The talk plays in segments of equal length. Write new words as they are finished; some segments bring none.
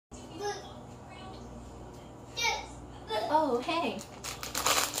Oh, hey.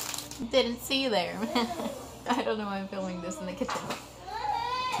 Didn't see you there. I don't know why I'm filming this in the kitchen.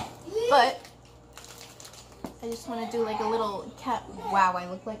 But I just want to do like a little cat. Wow, I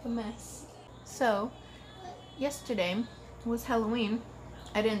look like a mess. So, yesterday was Halloween.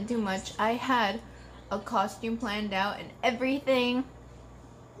 I didn't do much. I had a costume planned out and everything,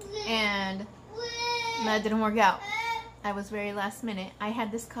 and that didn't work out. I was very last minute. I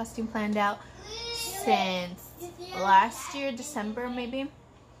had this costume planned out since last year, December maybe,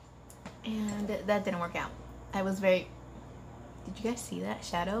 and that didn't work out. I was very... Did you guys see that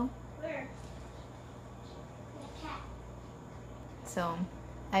shadow? Where? So,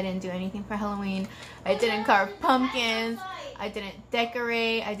 I didn't do anything for Halloween. I didn't carve pumpkins. I didn't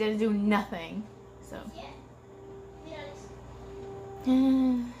decorate. I didn't do nothing. So,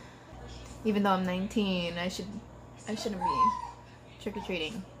 even though I'm 19, I shouldn't be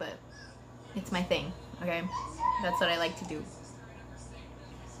trick-or-treating, but it's my thing, okay? That's what I like to do.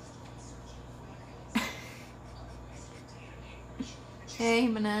 Hey,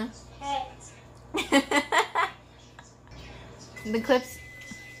 Mana. Hey. The clips.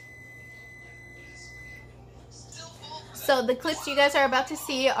 So the clips you guys are about to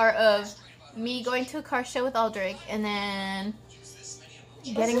see are of me going to a car show with Alderic and then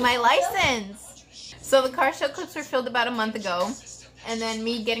getting my license. So the car show clips were filmed about a month ago, and then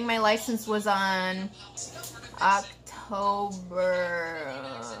me getting my license was on October...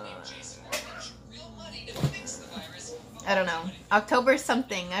 I don't know. October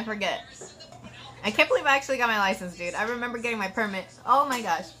something. I forget. I can't believe I actually got my license, dude. I remember getting my permit. Oh my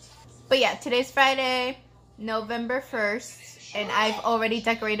gosh. But yeah, today's Friday, November 1st, and I've already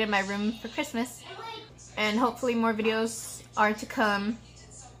decorated my room for Christmas. And hopefully more videos are to come.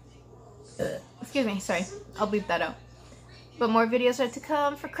 Excuse me, sorry. I'll bleep that out. But more videos are to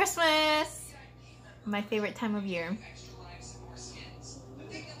come for Christmas. My favorite time of year.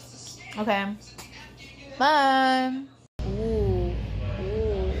 Okay. Bye. Ooh.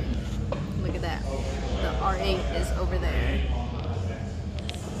 Ooh. Look at that. The R8 is over there.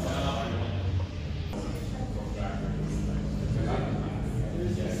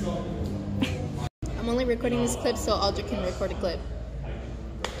 I'm only recording this clip so Alderic can record a clip.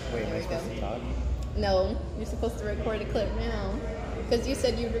 Wait, am I supposed to talk? No, you're supposed to record a clip now. Because you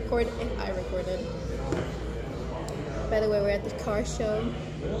said you'd record if I recorded. By the way, we're at the car show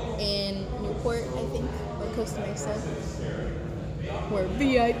in Newport, I think, or Costa Mesa. We're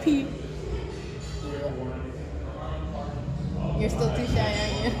VIP. You're still too shy,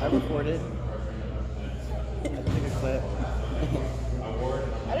 aren't you? I recorded. I took a clip.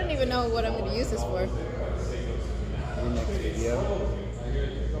 I don't even know what I'm going to use this for. The next video.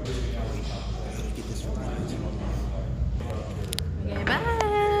 Get this from Okay, bye.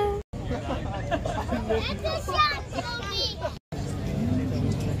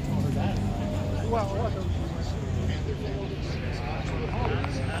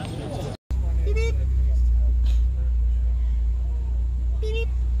 Beep beep. Beep beep.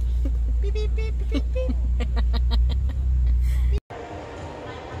 Beep beep beep beep beep.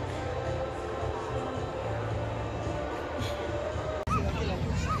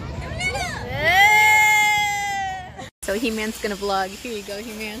 So He-Man's gonna vlog. Here you go,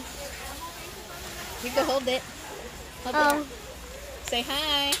 He-Man. You can hold it. Hold it. Say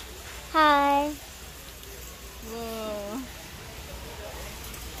hi. Hi. Whoa.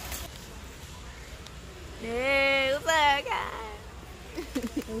 Hey, what's up,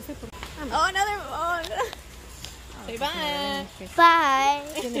 guys? Oh, another one. Say bye. Bye.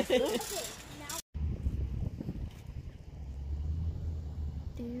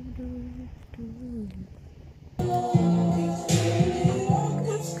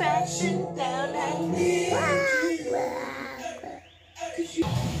 What's crashing down at me?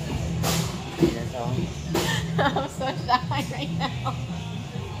 I'm so shy right now.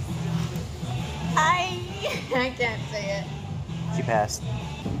 I can't say it. She passed.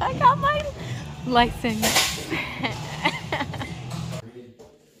 I got my license.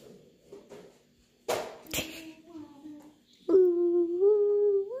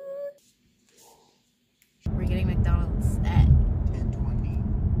 We're getting McDonald's at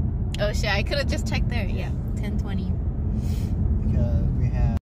 10:20. Oh shit, I could have just checked there. Yeah, 10:20. Because we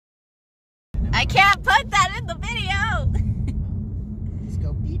have... I can't put that in the video! Let's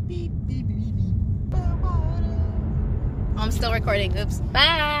go beep beep beep beep beep. I'm still recording. Oops.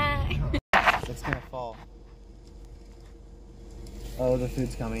 Bye! It's gonna fall. Oh, the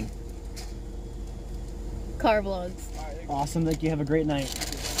food's coming. Car vlogs. Awesome, thank you. Have a great night.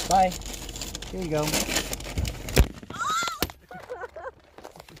 Bye. Here you go.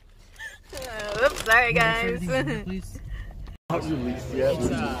 Oops, sorry guys. Please. Not released yet.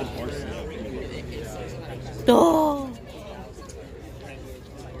 Oh.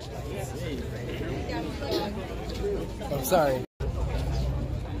 I'm sorry.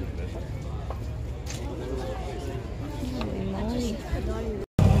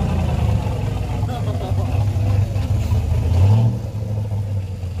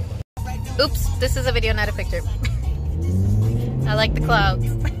 Oops, this is a video, not a picture. I like the clouds.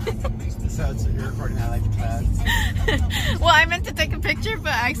 So you're recording, I like the clouds. Well, I meant to take a picture,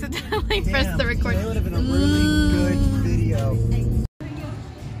 but I accidentally pressed the record. That would have been a really good video.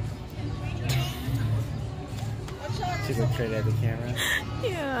 She looked straight at the camera.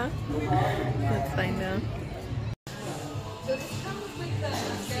 Yeah. That's fine though.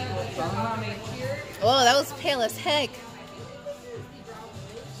 Oh, that was pale as heck.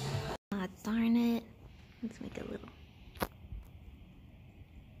 Ah, darn it. Let's make a little.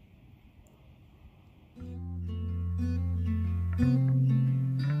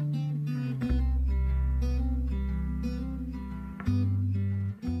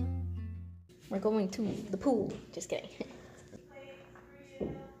 We're going to the pool. Just kidding.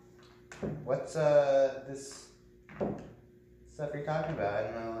 What's this stuff you're talking about? I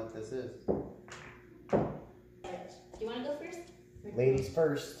don't know what this is. Do you want to go first? Ladies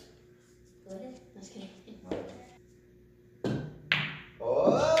first. Go ahead. Just kidding.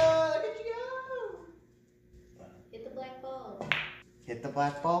 Oh, look at you go! Hit the black ball. Hit the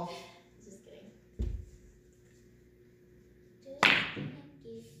black ball. Just kidding.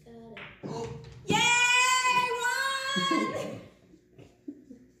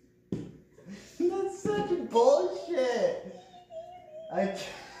 That's such bullshit.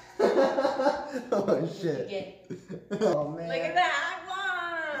 Oh shit. Oh man. Look at that,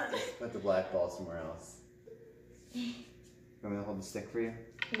 I won! Put the black ball somewhere else. You want me to hold the stick for you?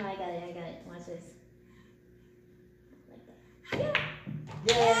 No, I got it. Watch this. Like that.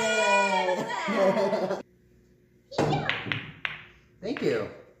 Yay! Thank you.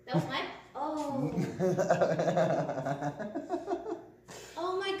 That was my. Oh.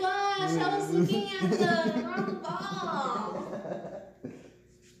 Oh my gosh! I was looking at the wrong ball.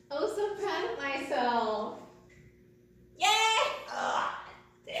 I was so proud of myself. Yay! Oh,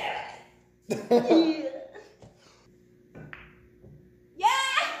 damn it!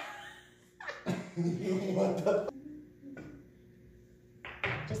 Yeah! What the?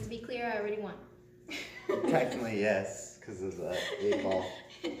 Just to be clear, I already won. Technically, yes, because of the 8 ball.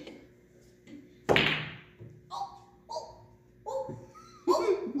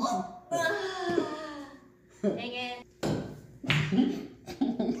 Dang it.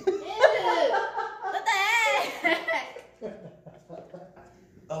 What the heck?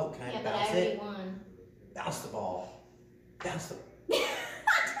 Oh, can I Yeah, but I bounce already it? won. Bounce the ball. Bounce the.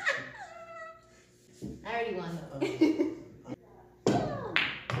 I already won though.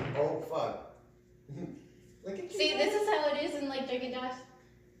 Oh fuck! Look at you. See, this is how it is in like Drake and Josh.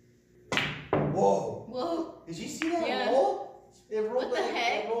 Whoa! Whoa. Did you see that Yeah. roll? It rolled What the like,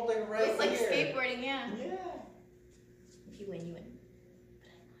 heck? It rolled like right It's like here. skateboarding, yeah. Yeah. If you win, you win.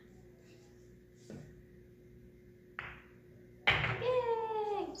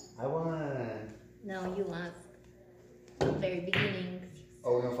 Yay! I won. No, you lost. At the very beginning.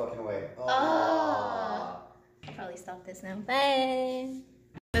 Oh no fucking way! Oh. I'll probably stop this now. Bye.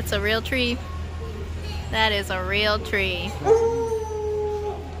 That's a real tree. That is a real tree.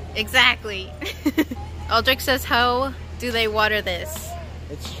 Exactly. Alderic says, how do they water this?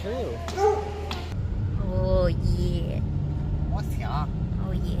 It's true. Oh yeah. What's ya?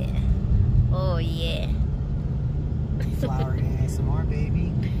 Oh yeah. Oh yeah. Flowery ASMR,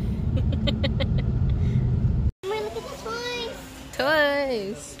 baby. Look at the toys.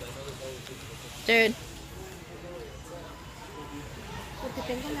 Toys. Dude. Porque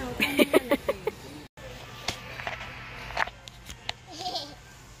tengo la otra.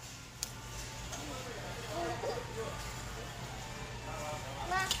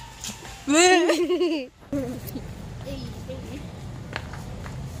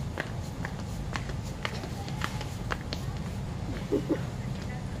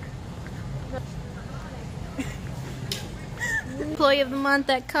 Employee of the month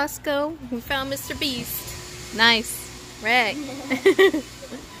at Costco. We found Mr. Beast. Nice. Rick.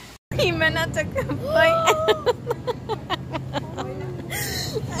 He meant not to bite.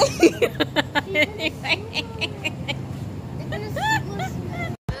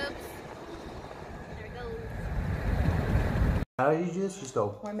 How do you do this? Just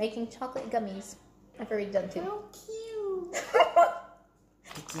go. We're making chocolate gummies. I've already done two. How cute.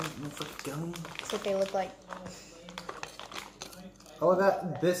 It's like gummy. That's what they look like. Oh,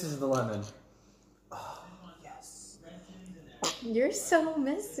 this is the lemon. Oh, yes. You're so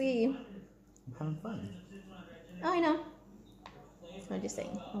messy. I'm having fun. Oh, I know. I'm just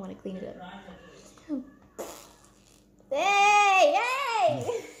saying. I want to clean it up. Hey! Hey!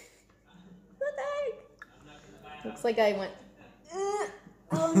 What the heck? Looks like I went.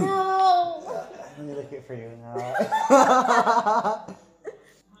 Oh no! Let me look it for you now.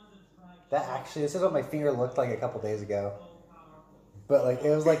 This is what my finger looked like a couple days ago. But like,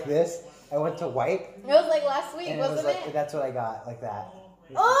 it was like this. I went to wipe. It was like last week, wasn't it? That's what I got, like that.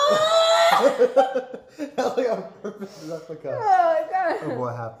 Oh! That was like on purpose. Replica Oh my god. of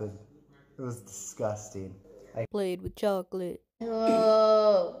what happened. It was disgusting. I Played with chocolate.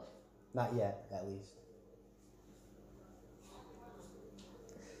 Oh. Not yet, at least.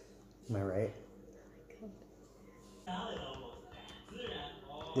 Am I right?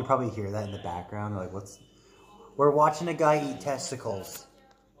 They probably hear that in the background. They're like, what's... We're watching a guy eat testicles.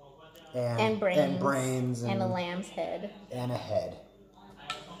 And brains. And brains. And a lamb's head. And a head.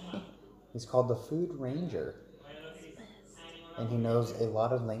 He's called the Food Ranger. And he knows a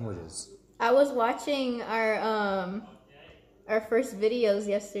lot of languages. I was watching our first videos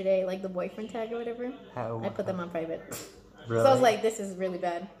yesterday, like the boyfriend tag or whatever. I put them on private. Really? So I was like, this is really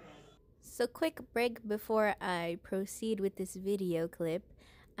bad. So quick break before I proceed with this video clip.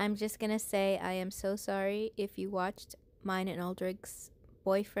 I'm just gonna say I am so sorry if you watched mine and Aldric's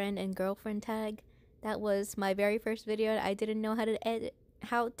boyfriend and girlfriend tag. That was my very first video. I didn't know how to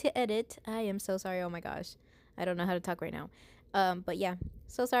edit. I am so sorry. Oh my gosh. I don't know how to talk right now. But yeah,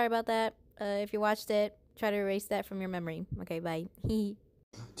 so sorry about that. If you watched it, try to erase that from your memory. Okay, bye.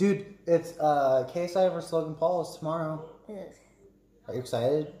 Dude, it's KSI versus Logan Paul is tomorrow. Ugh. Are you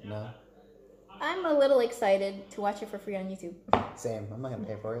excited? No. I'm a little excited to watch it for free on YouTube. Same. I'm not gonna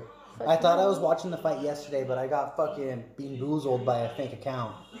pay for it. I thought I was watching the fight yesterday, but I got fucking bamboozled by a fake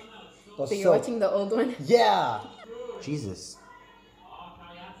account. So you're watching the old one? Yeah. Jesus.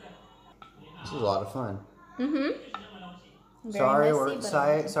 This is a lot of fun. Mm-hmm. Sorry,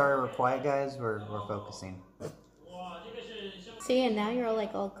 we're quiet, guys. We're focusing. See, and now you're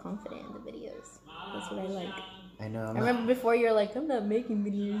all confident in the videos. That's what I like. I know. I remember before you were like, I'm not making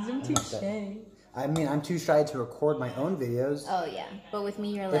videos. I'm too shy. I mean, I'm too shy to record my own videos. Oh yeah, but with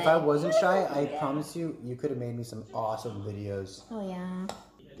me, you're like. If I wasn't shy, I promise you, you could have made me some awesome videos. Oh yeah.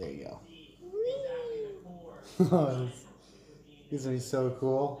 There you go. These are so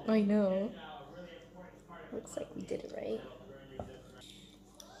cool. I know. Looks like we did it right.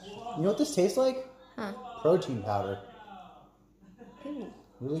 You know what this tastes like? Huh? Protein powder. Ooh.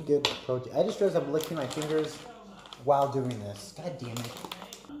 Really good protein. I just realized I'm licking my fingers while doing this. God damn it.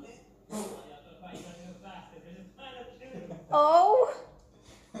 Oh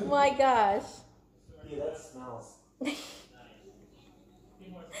my gosh. Yeah, that smells.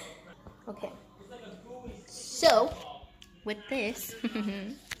 Okay. So, with this,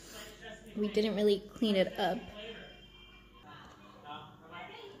 we didn't really clean it up.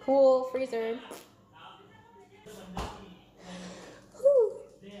 Cool freezer.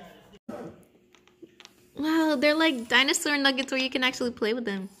 Wow, they're like dinosaur nuggets where you can actually play with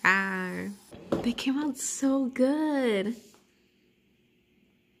them. Ah, they came out so good.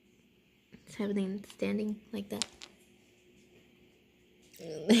 It's everything standing like that.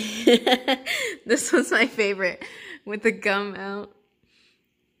 This was my favorite with the gum out.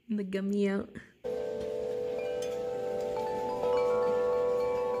 The gummy out.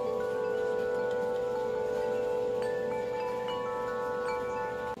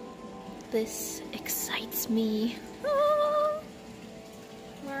 This excites me. Ah!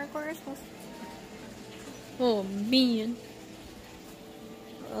 Merry Christmas. Oh man.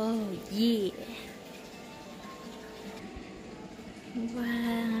 Oh yeah.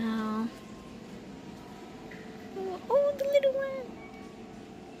 Wow. Oh, the little one.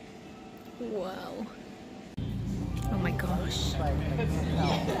 Wow. Oh my gosh.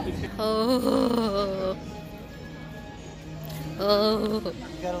 Oh. Oh. You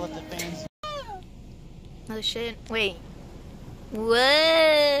gotta let the fans. Oh shit. Wait. Whoa.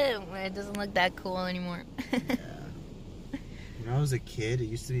 It doesn't look that cool anymore. When I was a kid, it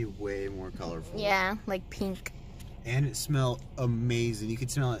used to be way more colorful. Yeah, like pink. And it smelled amazing. You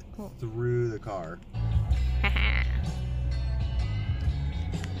could smell it through the car.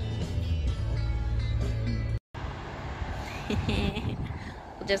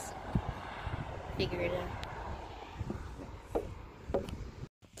 We'll just figure it out.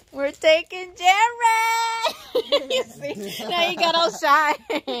 We're taking Jared! You see? Now you got all shy.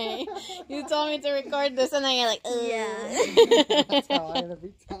 You told me to record this and then you're like, yeah. That's how I am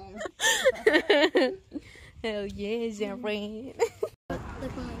every time. Hell yeah, Jared.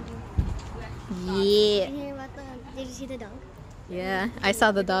 Look behind you. Yeah. And hear about did you see the dog? Yeah, I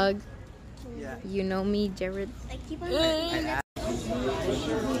saw the dog. Yeah. You know me, Jared. I keep on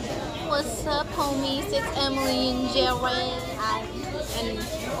What's up, homies? It's Emily and Jared. And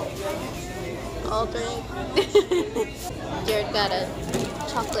Alderic. Jared got a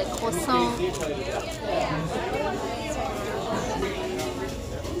chocolate croissant.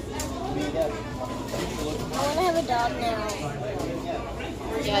 I want to have a dog now.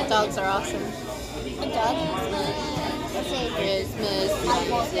 Yeah, dogs are awesome. A dog is let's say Christmas. I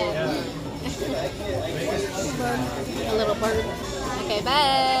want that. A little bird. Okay,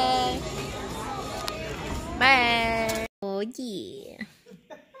 bye. Bye. Oh, yeah.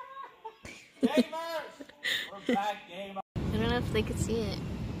 I don't know if they could see it.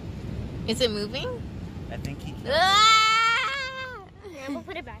 Is it moving? I think he can. Ah! Yeah, we'll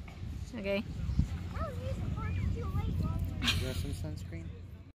put it back. Okay. You have some sunscreen?